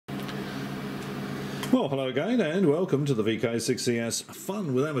Well, hello again and welcome to the VK6CS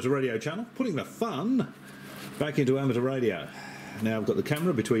Fun with Amateur Radio channel, putting the fun back into amateur radio. Now I've got the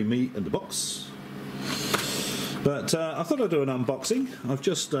camera between me and the box, but I thought I'd do an unboxing. I've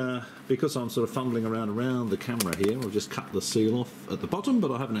just, because I'm sort of fumbling around the camera here, I've just cut the seal off at the bottom,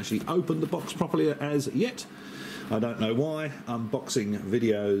 but I haven't actually opened the box properly as yet. I don't know why. Unboxing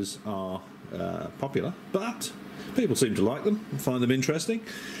videos are popular, but people seem to like them and find them interesting.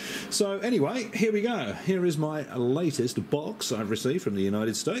 So anyway, here we go. Here is my latest box I've received from the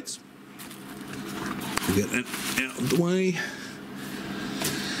United States. Get that out of the way.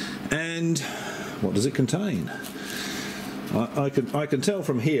 And what does it contain? I can tell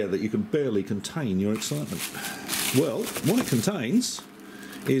from here that you can barely contain your excitement. Well, what it contains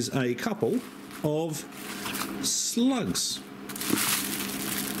is a couple of slugs.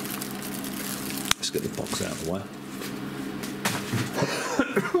 Let's get the box out of the way.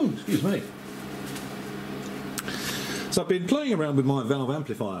 Excuse me. So I've been playing around with my valve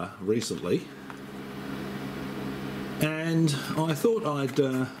amplifier recently, and I thought I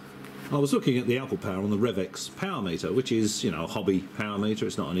was looking at the output power on the REVEX power meter, which is, you know, a hobby power meter.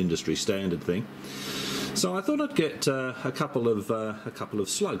 It's not an industry standard thing. So I thought I'd get a couple of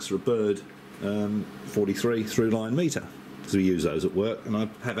slugs for a bird 43 through line meter, because we use those at work, and I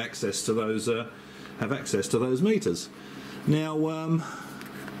have access to those meters. Now,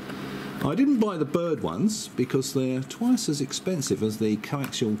 I didn't buy the bird ones because they're twice as expensive as the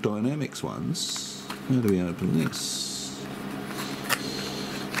coaxial dynamics ones. How do we open this?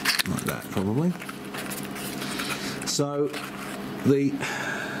 Like that, probably. So,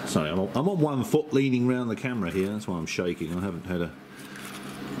 sorry, I'm on 1 foot leaning round the camera here, that's why I'm shaking. I haven't had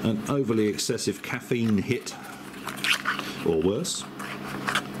an overly excessive caffeine hit, or worse.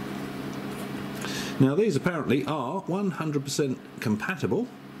 Now these apparently are 100% compatible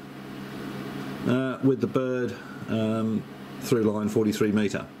with the bird through line 43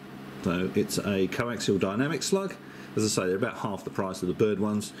 meter. So it's a coaxial dynamic slug. As I say, they're about half the price of the bird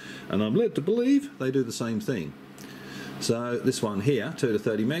ones, and I'm led to believe they do the same thing. So this one here, 2 to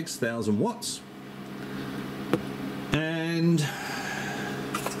 30 megs, 1000 watts, and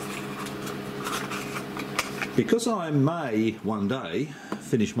because I may one day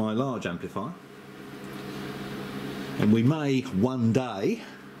finish my large amplifier, and we may one day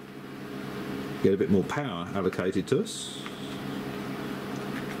get a bit more power allocated to us,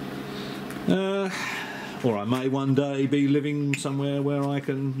 or I may one day be living somewhere where I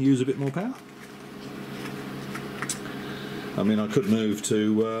can use a bit more power. I mean, I could move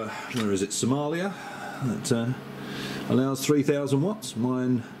to, where is it, Somalia, that allows 3000 watts.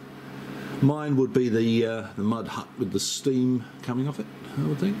 Mine would be the mud hut with the steam coming off it, I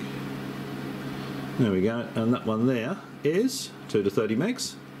would think. There we go, and that one there is 2 to 30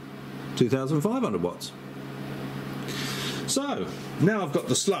 megs, 2500 watts. So, now I've got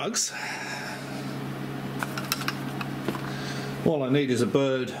the slugs. All I need is a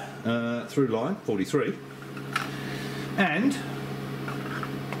bird through line 43 and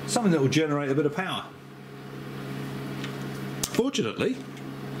something that will generate a bit of power. Fortunately,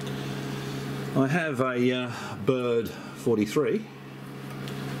 I have a bird 43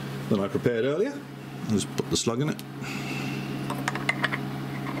 that I prepared earlier. I'll just put the slug in it.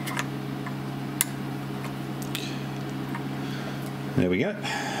 There we go.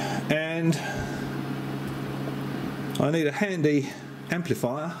 And I need a handy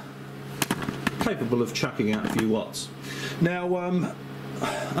amplifier capable of chucking out a few watts. Now,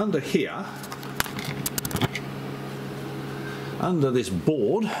 under here, under this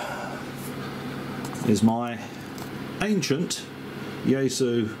board, is my ancient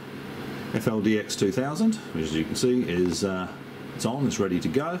Yaesu FLDX 2000, which, as you can see, is it's on, it's ready to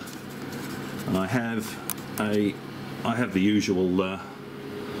go, and I have the usual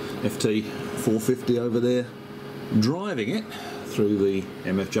FT 450 over there driving it through the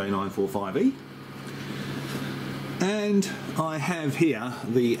MFJ 945E, and I have here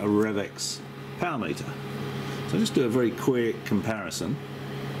the REVEX power meter. So just do a very quick comparison.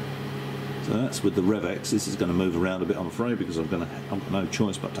 So that's with the REVEX. This is going to move around a bit, I'm afraid, because I've got no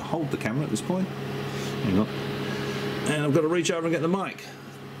choice but to hold the camera at this point. Hang on. And I've got to reach over and get the mic.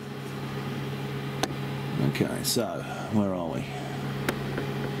 Okay, so where are we?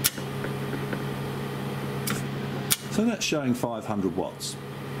 So that's showing 500 watts.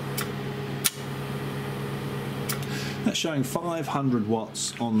 That's showing 500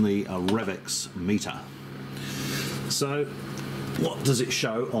 watts on the REVEX meter. So what does it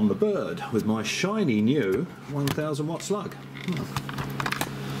show on the bird with my shiny new 1000 watt slug?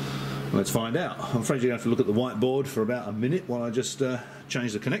 Let's find out. I'm afraid you're going to have to look at the whiteboard for about a minute while I just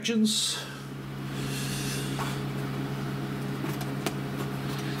change the connections.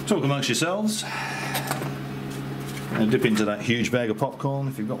 talk amongst yourselves and dip into that huge bag of popcorn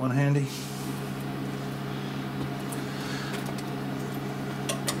if you've got one handy.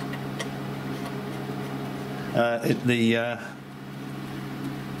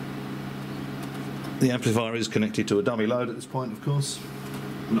 The amplifier is connected to a dummy load at this point, of course,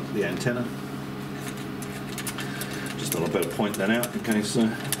 not the antenna. Just thought I'd better point that out in case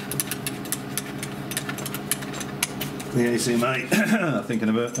the ACMA are thinking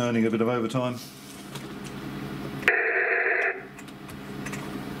about earning a bit of overtime.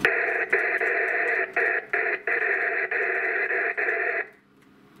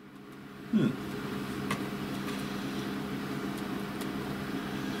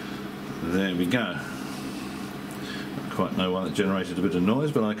 There we go. I don't quite know why that generated a bit of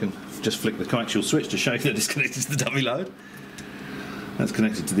noise, but I can just flick the coaxial switch to show you that it's connected to the dummy load. That's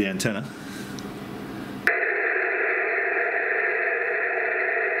connected to the antenna.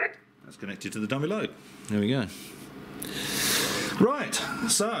 That's connected to the dummy load. There we go. Right,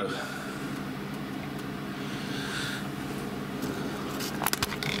 so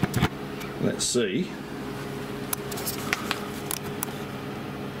let's see.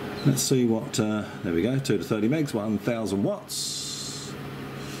 Let's see what, there we go, 2 to 30 megs, 1000 watts.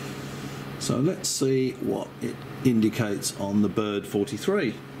 So let's see what it indicates on the Bird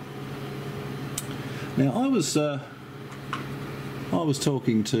 43. Now I was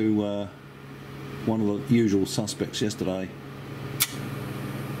talking to one of the usual suspects yesterday.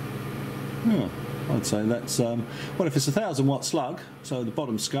 Oh, I'd say that's, well, if it's a 1000 watt slug, so the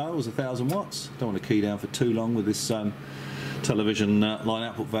bottom scale is 1000 watts. Don't want to key down for too long with this television line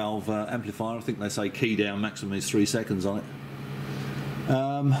output valve amplifier. I think they say key down maximum is 3 seconds on it.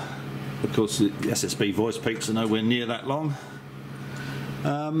 Of course the SSB voice peaks are nowhere near that long.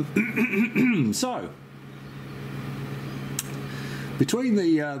 So between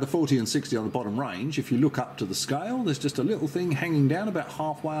the 40 and 60 on the bottom range, if you look up to the scale, there's just a little thing hanging down about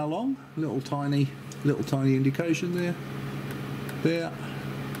halfway along, little tiny indication there.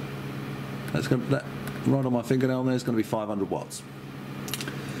 That's going that right on my fingernail there is going to be 500 watts.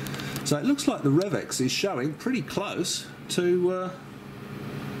 So it looks like the REVEX is showing pretty close to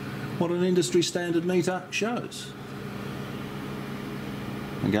what an industry standard meter shows.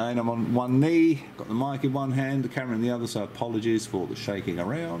 Again, I'm on one knee, got the mic in one hand, the camera in the other, so apologies for the shaking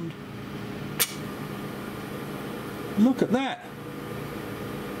around. Look at that!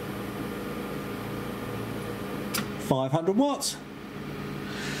 500 watts!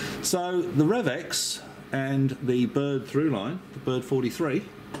 So the REVEX and the Bird through line, the Bird 43,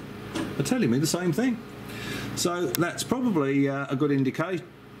 are telling me the same thing. So that's probably a good indication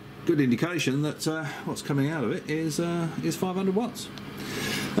that what's coming out of it is 500 watts.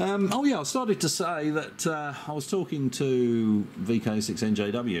 Oh yeah, I started to say that I was talking to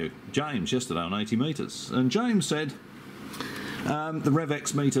VK6NJW, James, yesterday on 80 metres, and James said the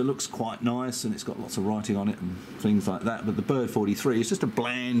REVEX meter looks quite nice and it's got lots of writing on it and things like that, but the Bird 43 is just a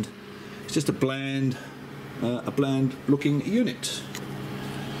bland, looking unit.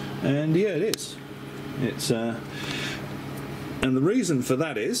 And yeah, it is. It's and the reason for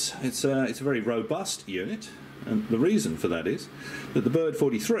that is it's a very robust unit, and the reason for that is that the Bird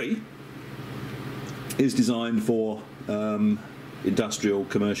 43 is designed for industrial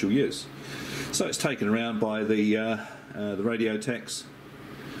commercial use. So it's taken around by the radio techs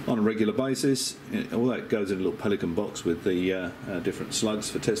on a regular basis, although it goes in a little Pelican box with the different slugs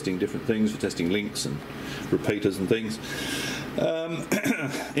for testing different things, for testing links and repeaters and things.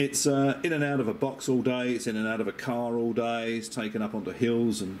 It's in and out of a box all day, it's in and out of a car all day, it's taken up onto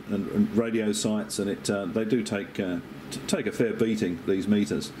hills and radio sites, and they do take a fair beating, these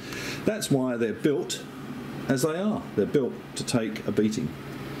meters. That's why they're built as they are. They're built to take a beating.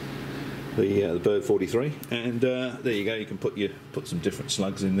 The Bird 43, and there you go. You can put some different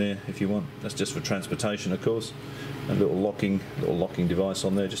slugs in there if you want. That's just for transportation, of course. A little locking device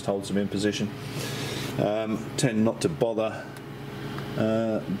on there just holds them in position. Tend not to bother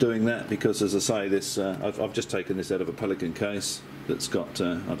doing that because, as I say, this I've just taken this out of a Pelican case that's got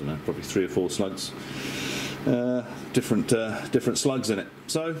I don't know, probably 3 or 4 slugs, different slugs in it.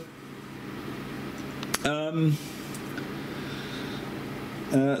 So.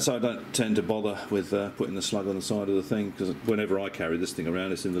 So I don't tend to bother with putting the slug on the side of the thing, because whenever I carry this thing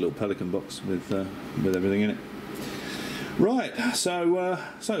around, it's in the little Pelican box with everything in it. Right, so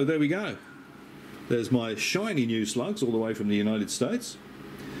there we go. There's my shiny new slugs all the way from the United States,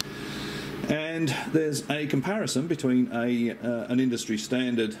 and there's a comparison between an industry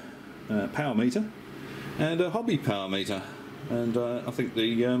standard power meter and a hobby power meter. And I think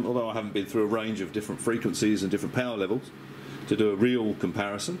although I haven't been through a range of different frequencies and different power levels, to do a real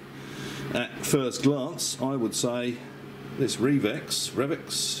comparison. At first glance, I would say this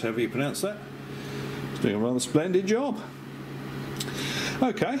REVEX, however you pronounce that, is doing a rather splendid job.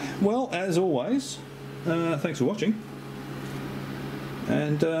 Okay, well, as always, thanks for watching,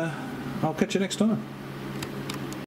 and I'll catch you next time.